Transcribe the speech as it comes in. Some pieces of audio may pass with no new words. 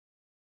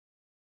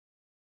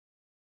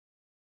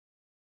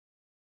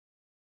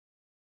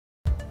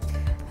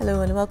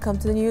Hello and welcome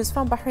to the news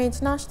from Bahrain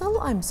International.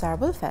 I'm Sarah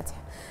Al-Fatih.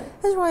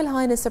 His Royal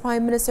Highness the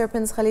Prime Minister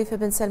Prince Khalifa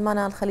bin Salman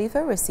Al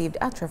Khalifa received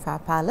at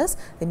Rafah Palace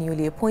the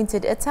newly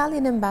appointed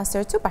Italian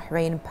ambassador to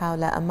Bahrain,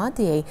 Paola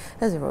Amadei.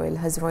 His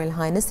Royal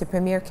Highness the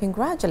Premier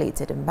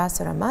congratulated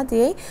Ambassador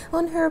Amadei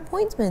on her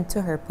appointment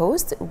to her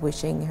post,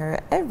 wishing her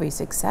every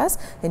success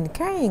in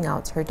carrying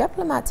out her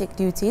diplomatic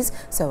duties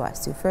so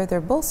as to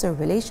further bolster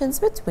relations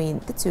between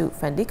the two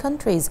friendly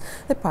countries.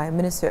 The Prime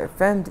Minister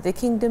affirmed the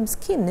kingdom's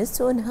keenness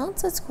to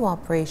enhance its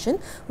cooperation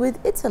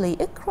with Italy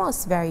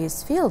across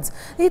various fields.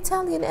 The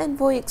Italian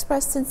envoy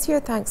expressed sincere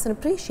thanks and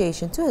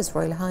appreciation to His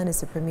Royal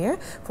Highness the Premier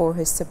for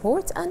his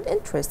support and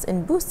interest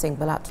in boosting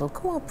bilateral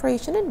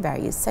cooperation in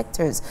various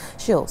sectors.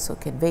 She also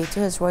conveyed to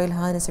His Royal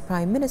Highness the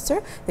Prime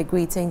Minister the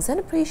greetings and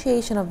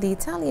appreciation of the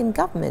Italian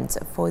government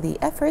for the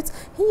efforts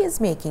he is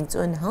making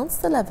to enhance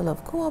the level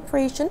of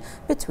cooperation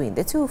between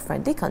the two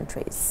friendly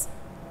countries.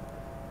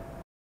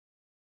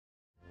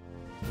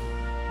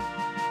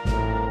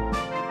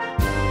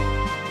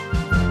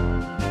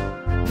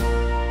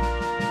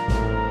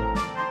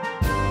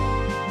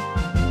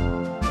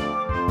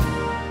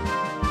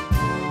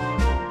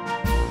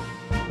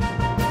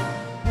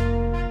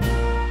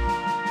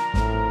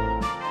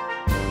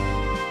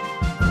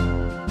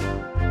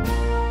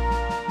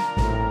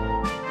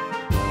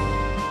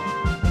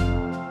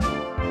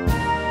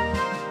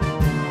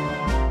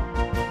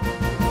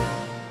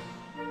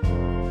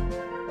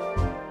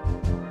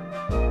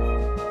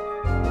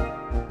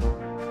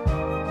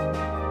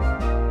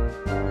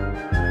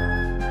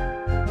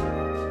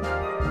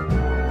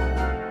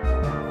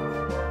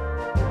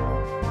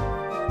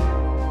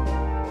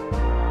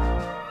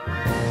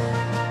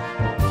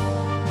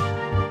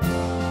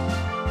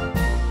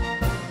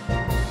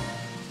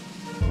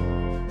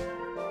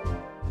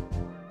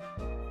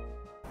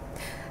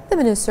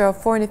 The Minister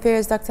of Foreign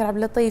Affairs, Dr.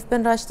 Abdulatif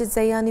bin Rashid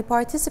Al-Zayani,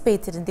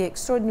 participated in the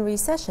extraordinary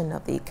session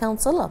of the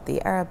Council of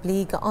the Arab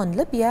League on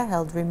Libya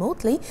held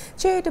remotely,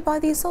 chaired by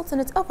the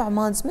Sultanate of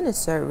Oman's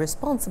Minister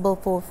responsible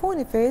for Foreign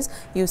Affairs,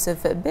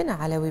 Yusuf bin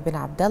Alawi bin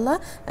Abdullah,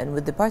 and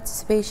with the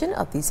participation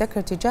of the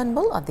Secretary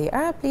General of the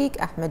Arab League,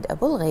 Ahmed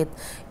Abul-Ghait.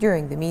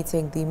 During the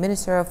meeting, the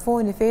Minister of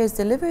Foreign Affairs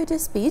delivered a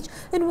speech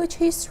in which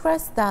he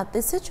stressed that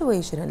the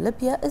situation in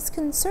Libya is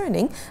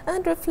concerning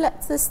and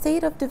reflects the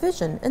state of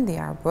division in the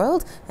Arab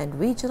world and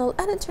regional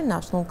and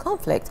international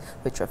conflict,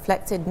 which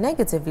reflected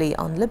negatively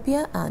on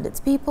Libya and its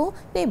people,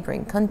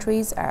 neighboring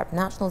countries, Arab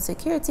national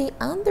security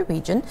and the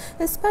region,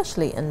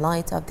 especially in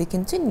light of the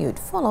continued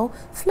flow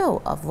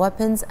of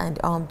weapons and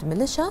armed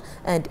militia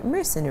and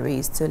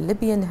mercenaries to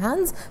Libyan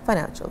hands,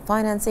 financial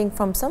financing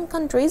from some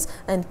countries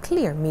and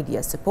clear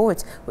media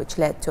support, which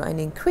led to an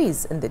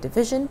increase in the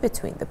division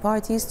between the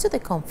parties to the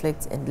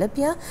conflict in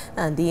Libya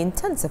and the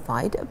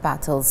intensified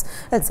battles.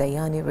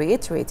 Al-Zayani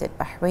reiterated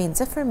Bahrain's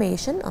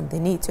affirmation on the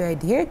need to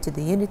adhere to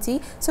the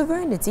unity,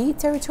 sovereignty,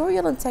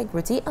 territorial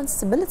integrity and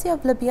stability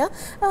of Libya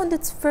and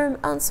its firm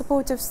and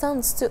supportive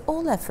stance to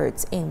all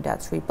efforts aimed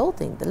at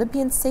rebuilding the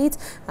Libyan state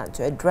and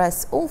to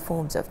address all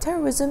forms of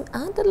terrorism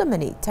and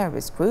eliminate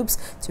terrorist groups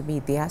to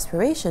meet the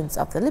aspirations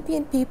of the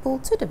Libyan people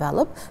to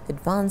develop,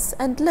 advance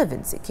and live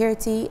in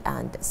security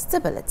and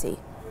stability.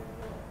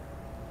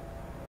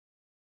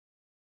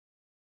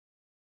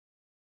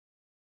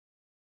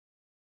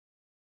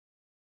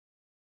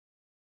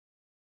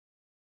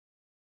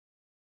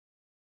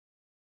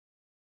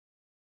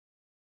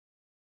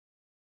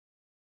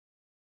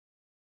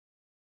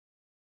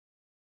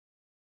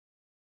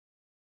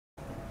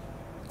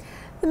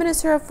 The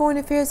Minister of Foreign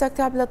Affairs,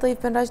 Dr. Abdulatif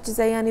bin Rashid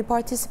Al-Zayani,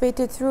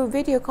 participated through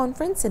video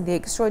conference in the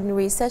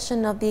extraordinary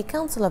session of the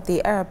Council of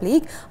the Arab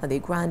League on the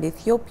Grand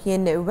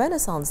Ethiopian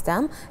Renaissance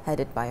Dam,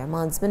 headed by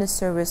Oman's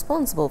Minister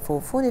responsible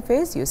for Foreign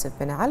Affairs, Yusuf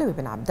bin Alawi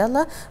bin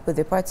Abdullah, with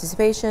the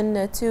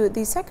participation to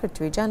the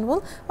Secretary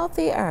General of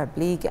the Arab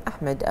League,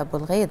 Ahmed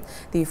Abul-Ghait.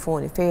 The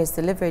Foreign Affairs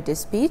delivered a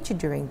speech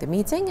during the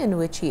meeting in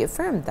which he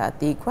affirmed that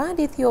the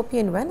Grand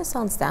Ethiopian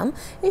Renaissance Dam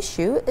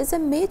issue is a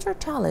major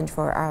challenge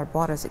for Arab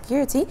water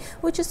security,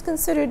 which is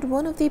considered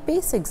one of the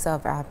basics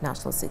of Arab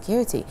national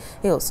security.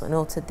 He also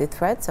noted the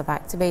threats of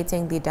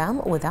activating the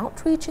dam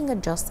without reaching a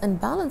just and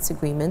balanced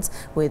agreement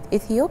with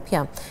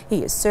Ethiopia.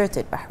 He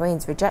asserted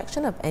Bahrain's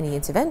rejection of any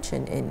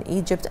intervention in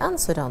Egypt and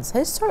Sudan's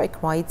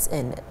historic rights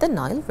in the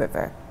Nile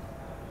River.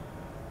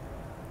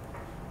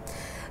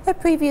 A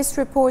previous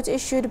report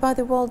issued by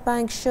the World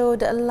Bank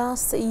showed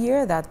last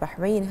year that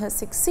Bahrain has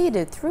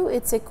succeeded through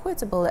its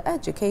equitable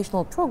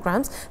educational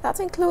programs that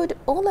include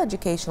all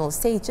educational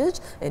stages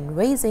in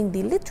raising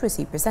the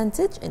literacy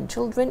percentage in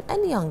children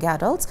and young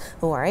adults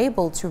who are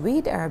able to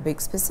read Arabic,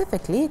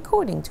 specifically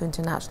according to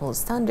international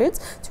standards,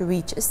 to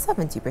reach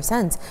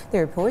 70%. The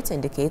report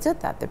indicated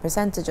that the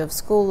percentage of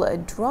school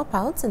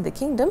dropouts in the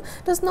kingdom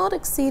does not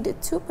exceed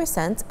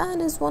 2%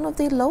 and is one of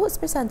the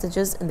lowest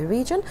percentages in the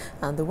region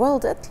and the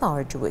world at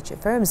large, which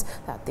affirms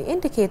that the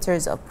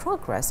indicators of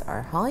progress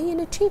are high in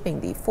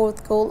achieving the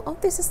fourth goal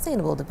of the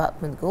Sustainable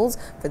Development Goals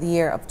for the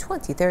year of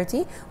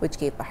 2030, which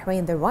gave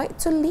Bahrain the right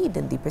to lead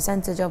in the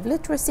percentage of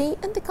literacy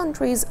in the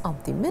countries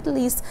of the Middle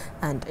East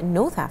and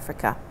North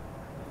Africa.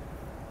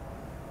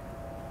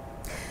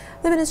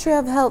 The Ministry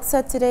of Health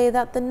said today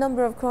that the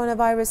number of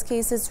coronavirus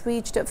cases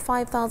reached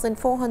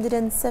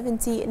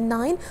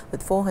 5,479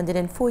 with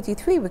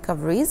 443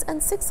 recoveries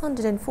and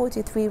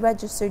 643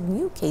 registered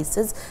new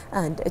cases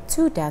and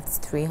 2 deaths.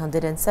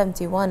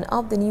 371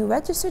 of the new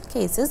registered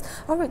cases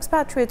are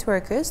expatriate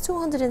workers,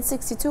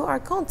 262 are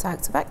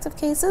contacts of active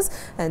cases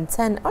and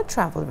 10 are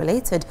travel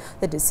related.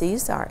 The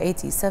deceased are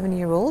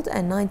 87-year-old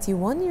and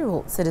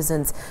 91-year-old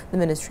citizens. The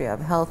Ministry of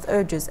Health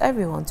urges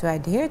everyone to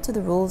adhere to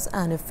the rules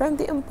and affirm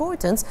the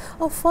importance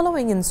of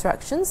following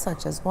instructions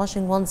such as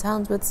washing one's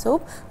hands with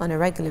soap on a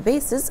regular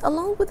basis,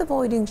 along with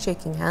avoiding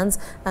shaking hands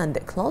and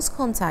close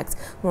contact.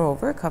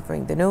 Moreover,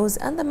 covering the nose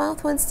and the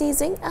mouth when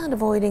sneezing and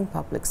avoiding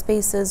public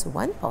spaces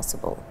when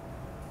possible.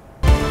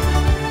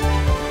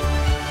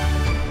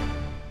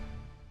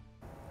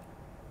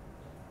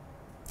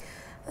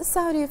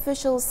 Saudi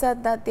officials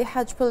said that the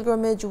Hajj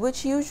pilgrimage,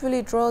 which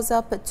usually draws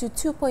up to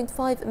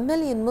 2.5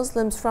 million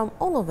Muslims from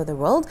all over the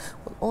world,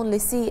 will only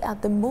see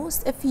at the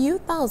most a few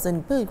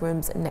thousand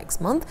pilgrims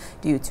next month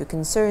due to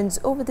concerns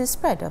over the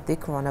spread of the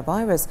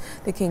coronavirus.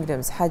 The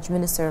kingdom's Hajj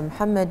minister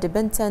Mohammed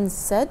Bulletin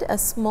said a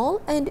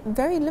small and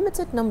very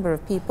limited number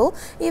of people,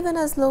 even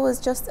as low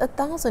as just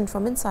 1,000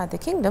 from inside the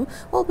kingdom,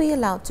 will be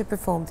allowed to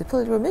perform the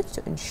pilgrimage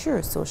to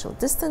ensure social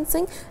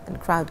distancing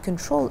and crowd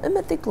control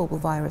amid the global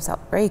virus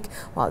outbreak.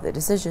 While the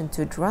decision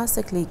to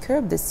drastically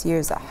curb this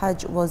year's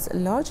Hajj was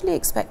largely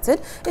expected,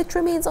 it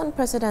remains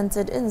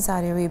unprecedented in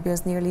Saudi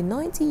Arabia's nearly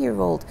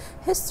 90-year-old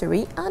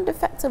history and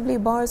effectively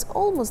bars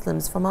all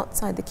Muslims from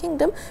outside the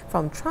kingdom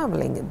from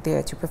traveling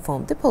there to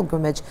perform the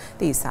pilgrimage.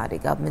 The Saudi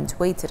government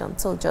waited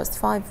until just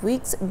 5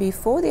 weeks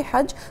before the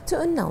Hajj to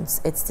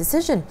announce its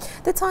decision.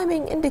 The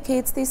timing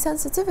indicates the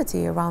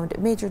sensitivity around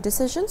major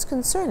decisions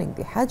concerning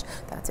the Hajj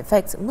that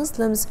affect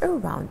Muslims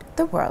around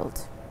the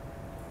world.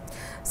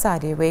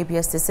 Saudi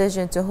Arabia's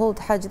decision to hold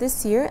Hajj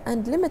this year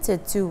and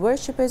limited to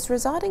worshippers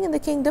residing in the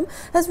kingdom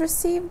has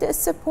received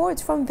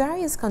support from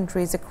various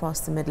countries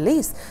across the Middle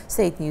East.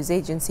 State news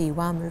agency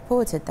WAM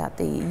reported that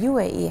the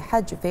UAE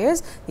Hajj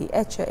Affairs, the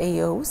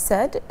HAO,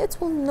 said it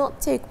will not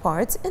take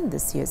part in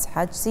this year's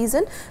Hajj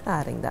season,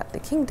 adding that the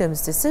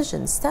kingdom's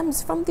decision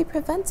stems from the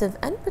preventive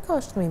and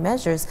precautionary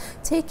measures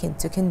taken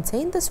to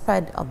contain the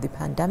spread of the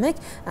pandemic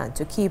and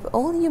to keep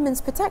all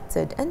humans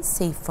protected and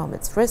safe from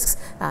its risks,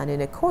 and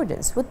in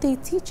accordance with the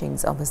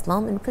teachings of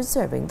Islam in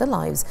preserving the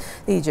lives.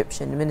 The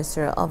Egyptian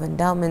Minister of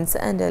Endowments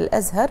and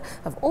Al-Azhar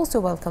have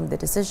also welcomed the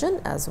decision,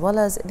 as well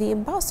as the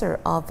ambassador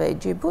of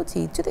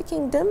Djibouti to the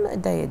kingdom,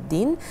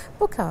 Dayuddin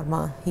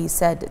Bukarma. He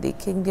said the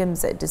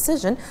kingdom's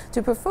decision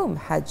to perform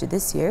Hajj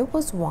this year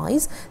was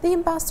wise. The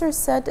ambassador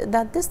said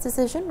that this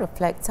decision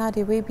reflects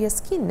Saudi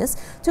Arabia's keenness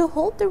to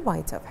hold the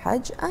right of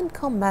Hajj and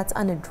combat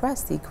and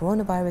address the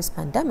coronavirus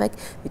pandemic,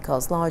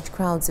 because large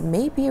crowds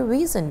may be a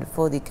reason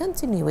for the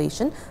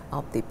continuation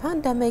of the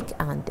pandemic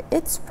and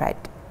its spread.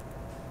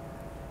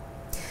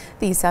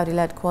 The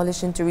Saudi-led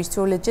coalition to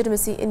restore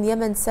legitimacy in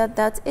Yemen said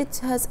that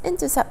it has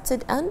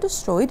intercepted and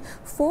destroyed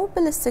 4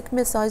 ballistic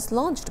missiles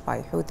launched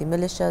by Houthi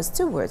militias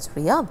towards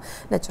Riyadh,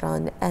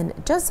 Najran and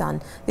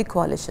Jazan. The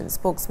coalition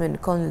spokesman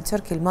Colonel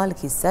Turki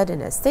al-Maliki said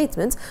in a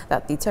statement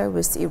that the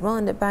terrorist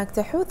Iran-backed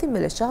Houthi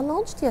militia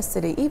launched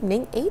yesterday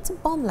evening 8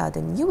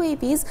 bomb-laden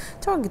UAVs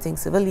targeting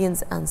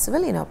civilians and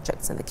civilian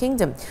objects in the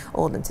kingdom,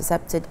 all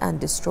intercepted and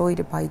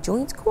destroyed by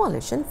joint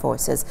coalition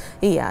forces.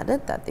 He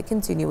added that the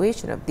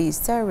continuation of these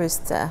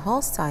terrorist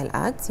hostile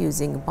acts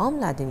using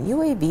bomb-laden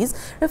UAVs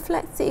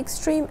reflects the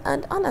extreme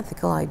and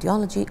unethical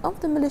ideology of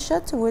the militia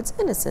towards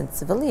innocent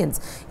civilians.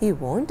 He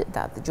warned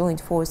that the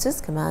Joint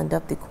Forces Command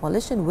of the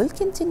coalition will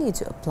continue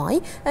to apply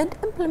and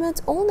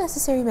implement all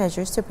necessary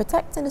measures to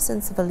protect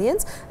innocent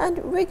civilians and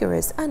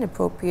rigorous and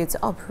appropriate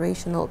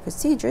operational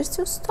procedures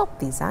to stop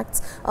these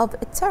acts of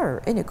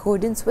terror in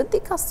accordance with the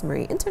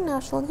customary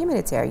international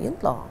humanitarian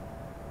law.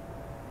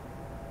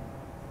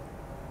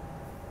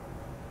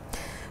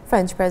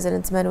 French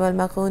President Emmanuel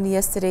Macron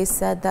yesterday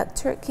said that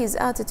Turkey's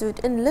attitude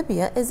in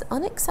Libya is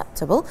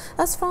unacceptable,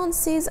 as France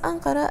sees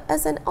Ankara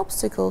as an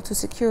obstacle to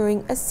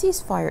securing a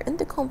ceasefire in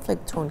the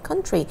conflict-torn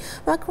country.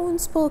 Macron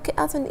spoke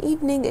at an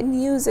evening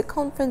news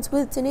conference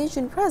with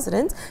Tunisian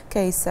President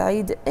Kais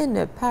Saied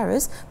in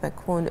Paris.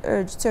 Macron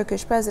urged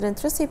Turkish President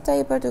Recep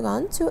Tayyip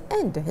Erdogan to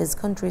end his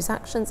country's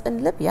actions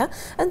in Libya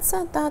and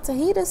said that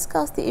he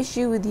discussed the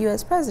issue with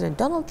US President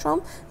Donald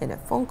Trump in a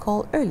phone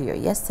call earlier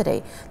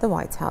yesterday. The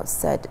White House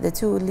said the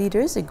two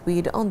leaders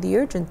agreed on the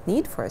urgent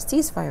need for a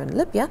ceasefire in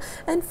Libya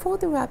and for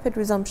the rapid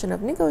resumption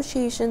of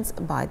negotiations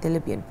by the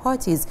Libyan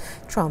parties.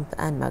 Trump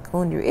and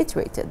Macron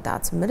reiterated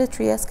that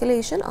military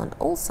escalation on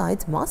all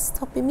sides must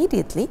stop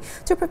immediately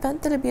to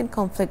prevent the Libyan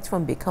conflict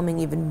from becoming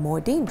even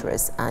more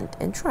dangerous and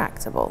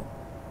intractable.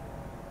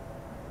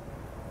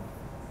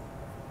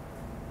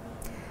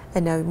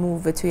 And now we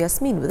move to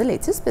Yasmin with the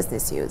latest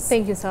business news.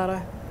 Thank you,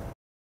 Sarah.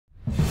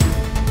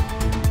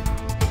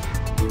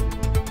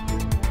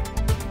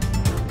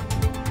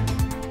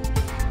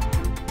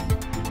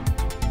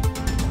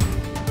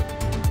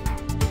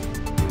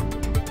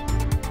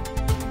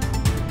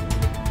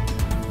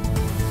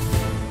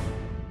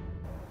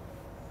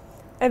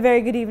 A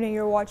very good evening.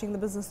 You're watching the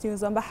business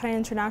news on Bahrain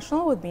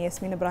International with me,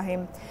 Yasmin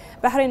Ibrahim.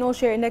 Bahrain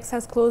All-Share Index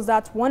has closed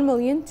at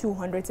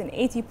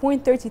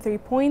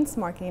 1,280.33 points,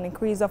 marking an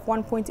increase of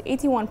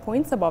 1.81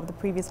 points above the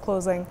previous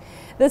closing.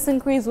 This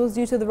increase was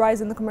due to the rise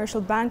in the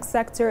commercial bank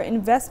sector,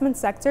 investment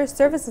sector,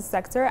 services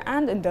sector,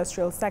 and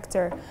industrial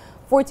sector.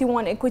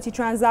 41 equity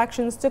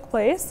transactions took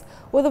place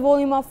with a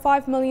volume of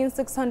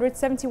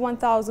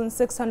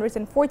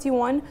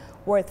 5,671,641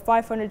 worth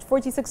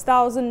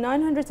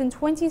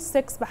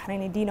 546,926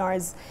 Bahraini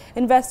dinars.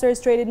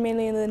 Investors traded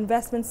mainly in the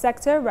investment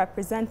sector,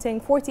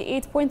 representing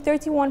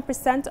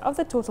 48.31% of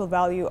the total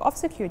value of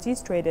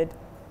securities traded.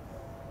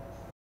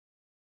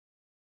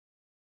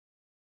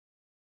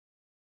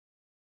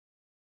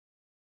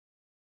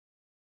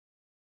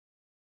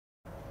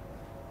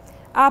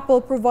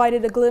 Apple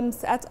provided a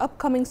glimpse at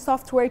upcoming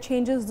software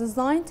changes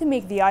designed to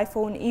make the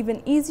iPhone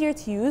even easier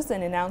to use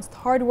and announced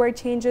hardware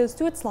changes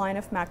to its line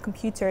of Mac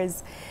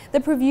computers. The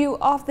preview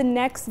of the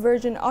next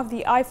version of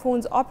the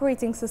iPhone's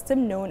operating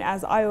system, known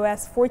as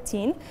iOS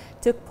 14,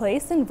 took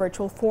place in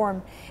virtual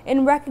form.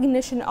 In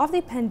recognition of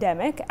the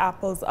pandemic,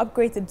 Apple's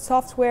upgraded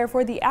software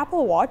for the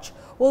Apple Watch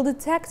will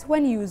detect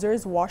when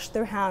users wash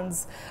their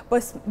hands.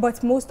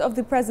 But most of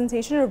the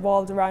presentation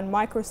revolved around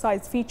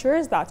micro-sized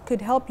features that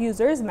could help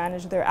users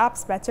manage their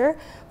apps better,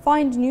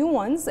 find new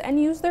ones,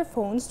 and use their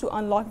phones to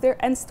unlock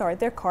and start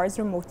their cars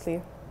remotely.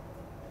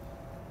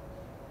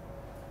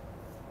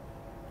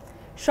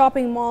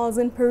 Shopping malls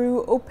in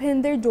Peru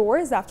opened their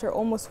doors after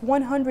almost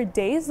 100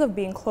 days of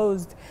being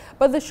closed,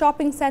 but the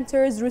shopping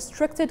centers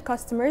restricted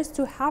customers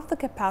to half the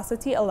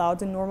capacity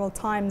allowed in normal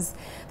times.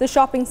 The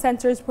shopping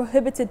centers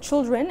prohibited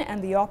children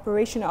and the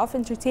operation of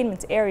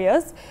entertainment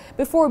areas.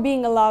 Before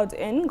being allowed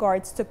in,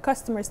 guards took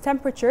customers'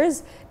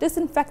 temperatures,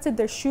 disinfected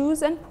their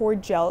shoes, and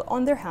poured gel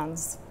on their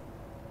hands.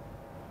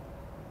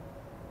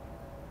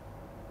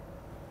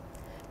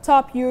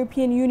 Top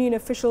European Union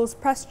officials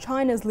pressed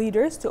China's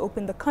leaders to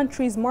open the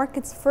country's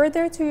markets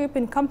further to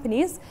European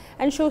companies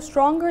and show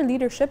stronger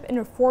leadership in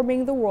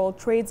reforming the World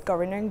Trade's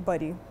governing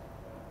body.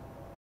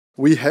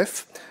 We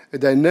have a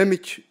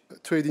dynamic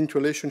trading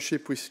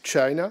relationship with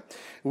China.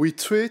 We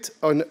trade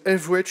on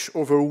average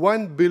over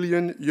 1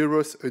 billion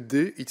euros a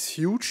day. It's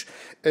huge,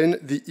 and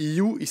the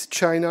EU is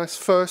China's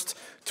first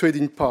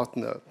trading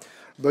partner.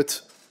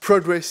 But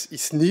progress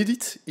is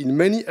needed in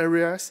many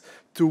areas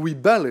to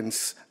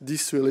rebalance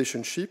this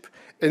relationship,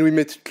 and we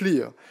made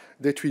clear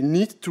that we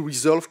need to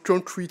resolve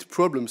concrete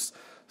problems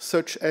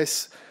such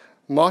as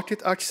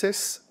market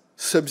access,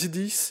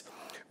 subsidies,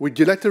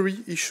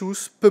 regulatory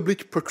issues,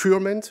 public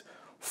procurement,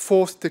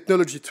 forced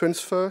technology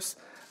transfers,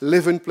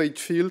 level playing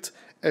field,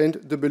 and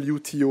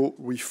WTO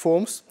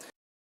reforms.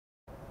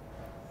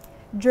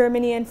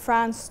 Germany and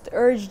France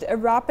urged a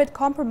rapid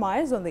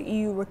compromise on the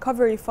EU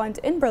recovery fund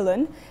in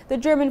Berlin. The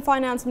German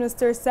finance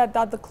minister said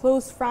that the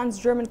close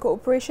France-German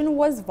cooperation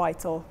was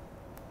vital.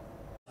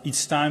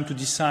 It's time to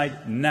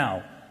decide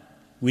now.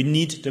 We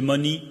need the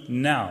money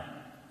now.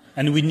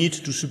 And we need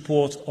to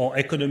support our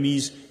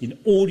economies in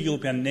all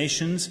European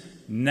nations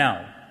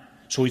now.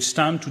 So it's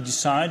time to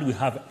decide. We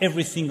have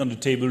everything on the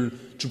table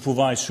to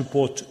provide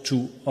support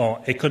to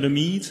our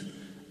economies,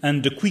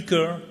 and the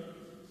quicker,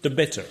 the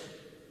better.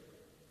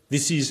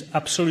 This is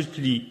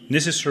absolutely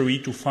necessary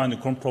to find a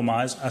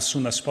compromise as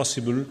soon as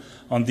possible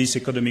on this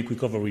economic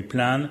recovery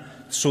plan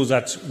so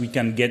that we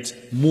can get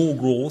more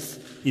growth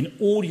in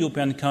all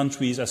European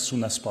countries as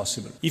soon as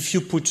possible. If you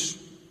put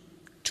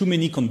too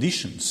many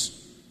conditions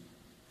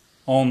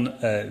on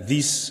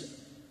this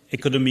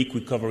economic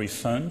recovery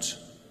fund,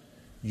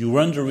 you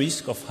run the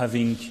risk of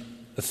having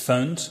a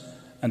fund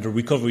and a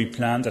recovery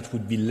plan that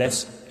would be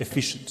less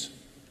efficient.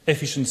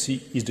 Efficiency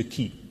is the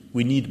key.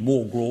 We need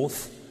more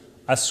growth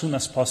as soon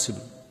as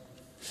possible.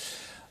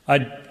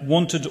 I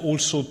wanted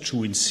also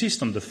to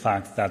insist on the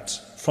fact that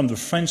from the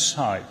French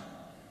side,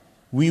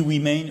 we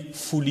remain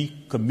fully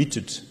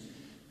committed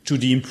to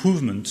the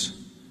improvement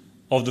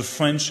of the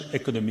French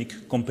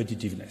economic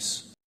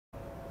competitiveness.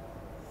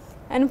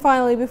 And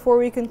finally, before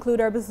we conclude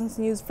our business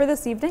news for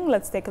this evening,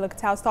 let's take a look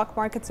at how stock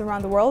markets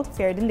around the world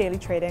fared in daily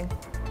trading.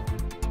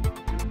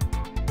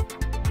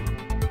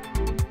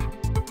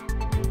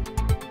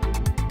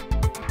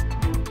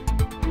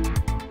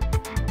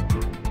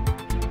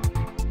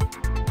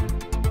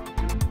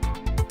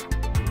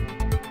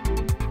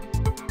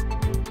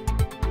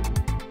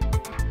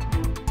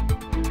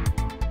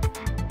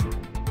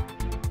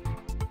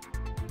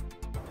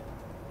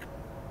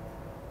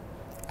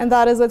 And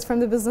that is it from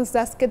the business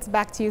desk. It's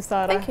back to you,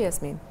 Sarah. Thank you,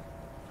 Yasmin.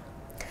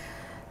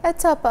 A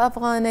top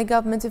Afghan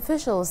government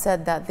official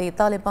said that the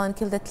Taliban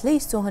killed at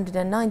least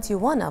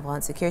 291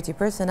 Afghan security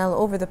personnel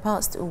over the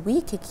past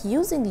week,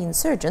 accusing the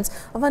insurgents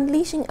of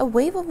unleashing a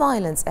wave of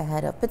violence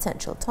ahead of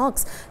potential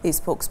talks. The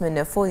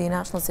spokesman for the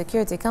National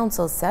Security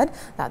Council said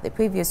that the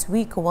previous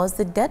week was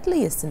the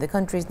deadliest in the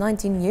country's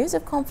 19 years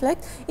of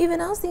conflict,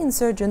 even as the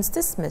insurgents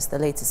dismissed the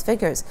latest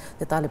figures.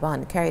 The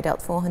Taliban carried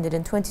out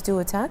 422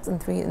 attacks in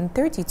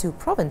 32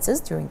 provinces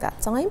during that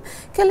time,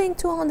 killing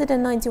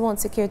 291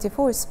 security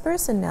force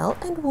personnel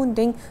and and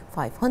wounding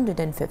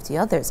 550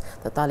 others.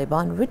 The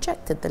Taliban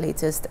rejected the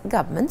latest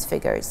government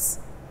figures.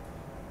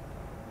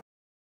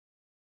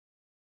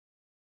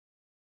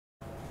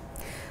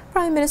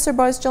 Prime Minister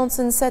Boris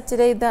Johnson said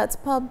today that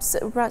pubs,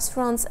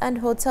 restaurants and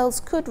hotels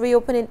could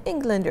reopen in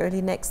England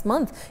early next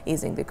month,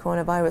 easing the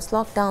coronavirus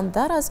lockdown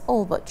that has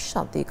all but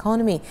shut the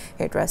economy.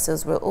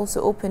 Hairdressers will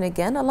also open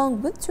again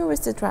along with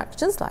tourist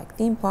attractions like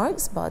theme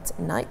parks, but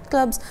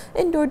nightclubs,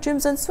 indoor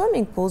gyms and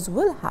swimming pools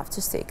will have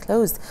to stay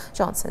closed.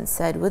 Johnson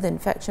said with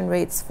infection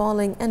rates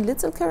falling and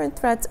little current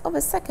threat of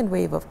a second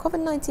wave of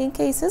COVID-19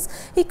 cases,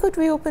 he could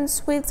reopen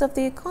swathes of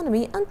the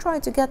economy and try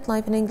to get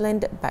life in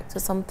England back to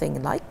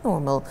something like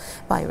normal.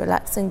 By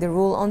relaxing the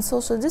rule on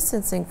social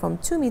distancing from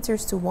 2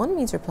 meters to 1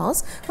 meter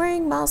plus,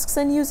 wearing masks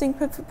and using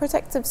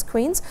protective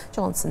screens,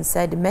 Johnson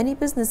said many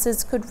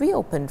businesses could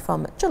reopen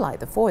from July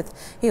the 4th.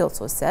 He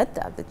also said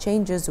that the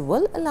changes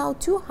will allow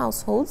 2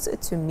 households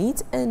to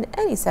meet in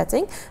any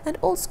setting and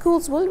all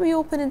schools will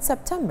reopen in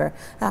September,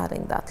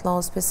 adding that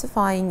laws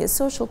specifying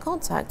social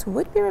contact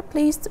would be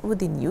replaced with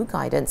the new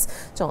guidance.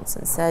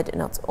 Johnson said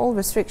not all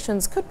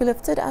restrictions could be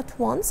lifted at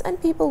once and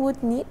people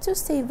would need to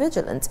stay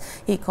vigilant.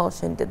 He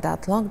cautioned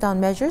that lockdown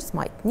measures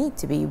might need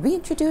to be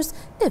reintroduced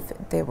if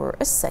there were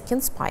a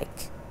second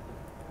spike.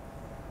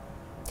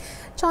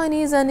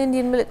 Chinese and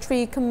Indian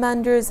military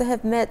commanders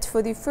have met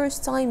for the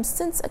first time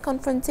since a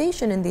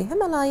confrontation in the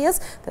Himalayas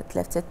that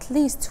left at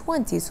least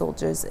 20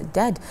 soldiers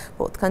dead.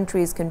 Both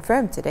countries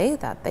confirmed today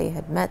that they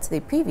had met the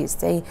previous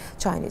day.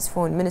 Chinese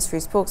Foreign Ministry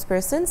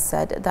spokesperson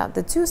said that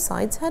the two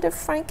sides had a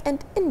frank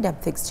and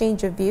in-depth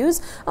exchange of views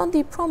on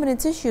the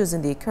prominent issues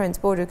in the current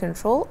border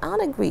control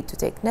and agreed to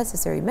take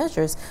necessary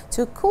measures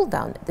to cool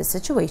down the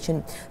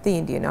situation. The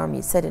Indian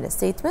Army said in a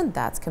statement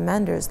that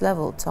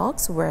commanders-level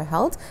talks were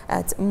held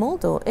at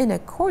Moldo in a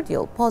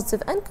cordial,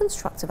 positive and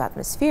constructive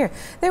atmosphere.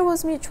 There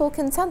was mutual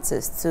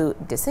consensus to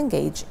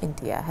disengage.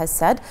 India has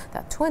said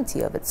that 20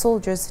 of its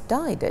soldiers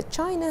died.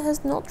 China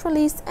has not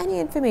released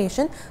any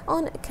information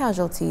on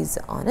casualties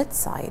on its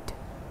side.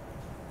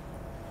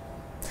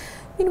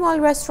 Meanwhile,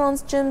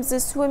 restaurants, gyms,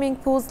 swimming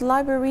pools,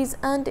 libraries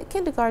and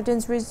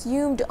kindergartens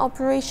resumed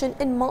operation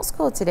in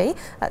Moscow today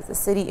as the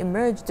city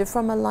emerged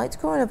from a light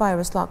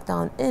coronavirus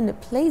lockdown in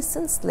place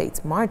since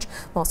late March.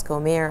 Moscow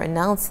mayor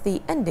announced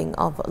the ending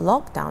of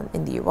lockdown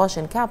in the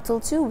Russian capital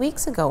 2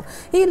 weeks ago.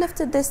 He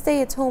lifted the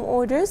stay-at-home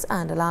orders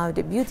and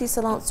allowed beauty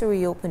salons to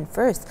reopen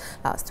first.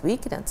 Last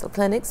week, dental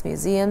clinics,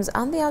 museums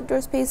and the outdoor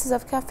spaces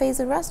of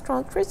cafes and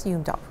restaurants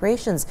resumed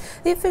operations.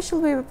 The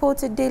officially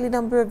reported daily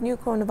number of new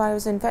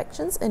coronavirus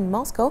infections in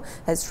Moscow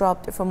has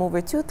dropped from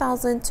over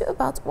 2,000 to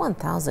about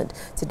 1,000.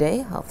 Today,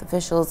 health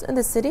officials in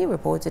the city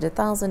reported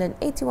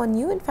 1,081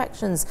 new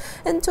infections.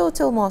 In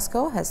total,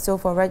 Moscow has so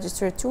far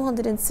registered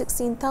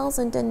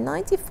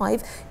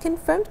 216,095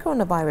 confirmed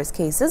coronavirus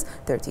cases,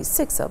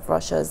 36 of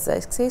Russia's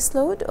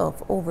caseload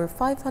of over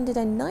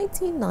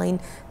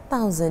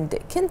 599,000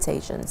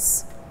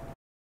 contagions.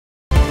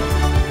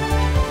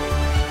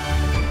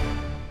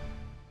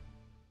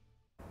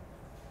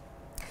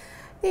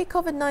 The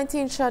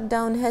COVID-19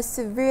 shutdown has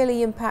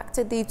severely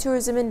impacted the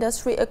tourism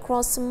industry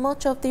across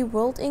much of the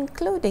world,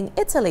 including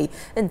Italy.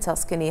 In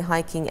Tuscany,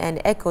 hiking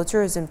and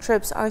ecotourism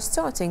trips are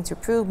starting to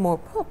prove more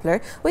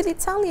popular, with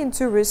Italian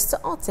tourists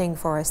opting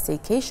for a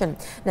staycation.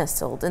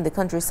 Nestled in the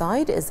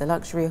countryside is the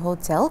luxury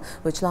hotel,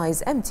 which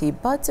lies empty,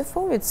 but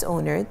for its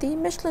owner, the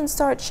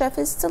Michelin-starred chef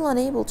is still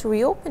unable to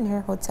reopen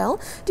her hotel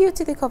due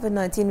to the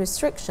COVID-19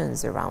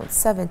 restrictions. Around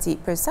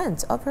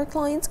 70% of her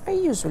clients are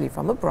usually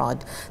from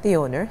abroad. The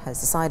owner has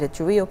decided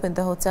to reopen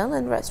the hotel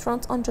and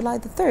restaurant on July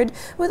the 3rd,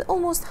 with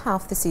almost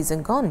half the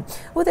season gone.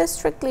 With a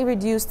strictly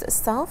reduced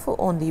staff,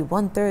 only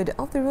 1/3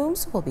 of the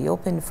rooms will be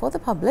open for the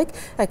public.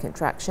 A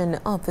contraction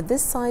of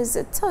this size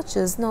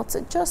touches not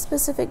just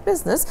specific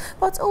business,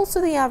 but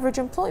also the average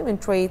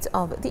employment rate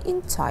of the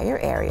entire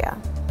area.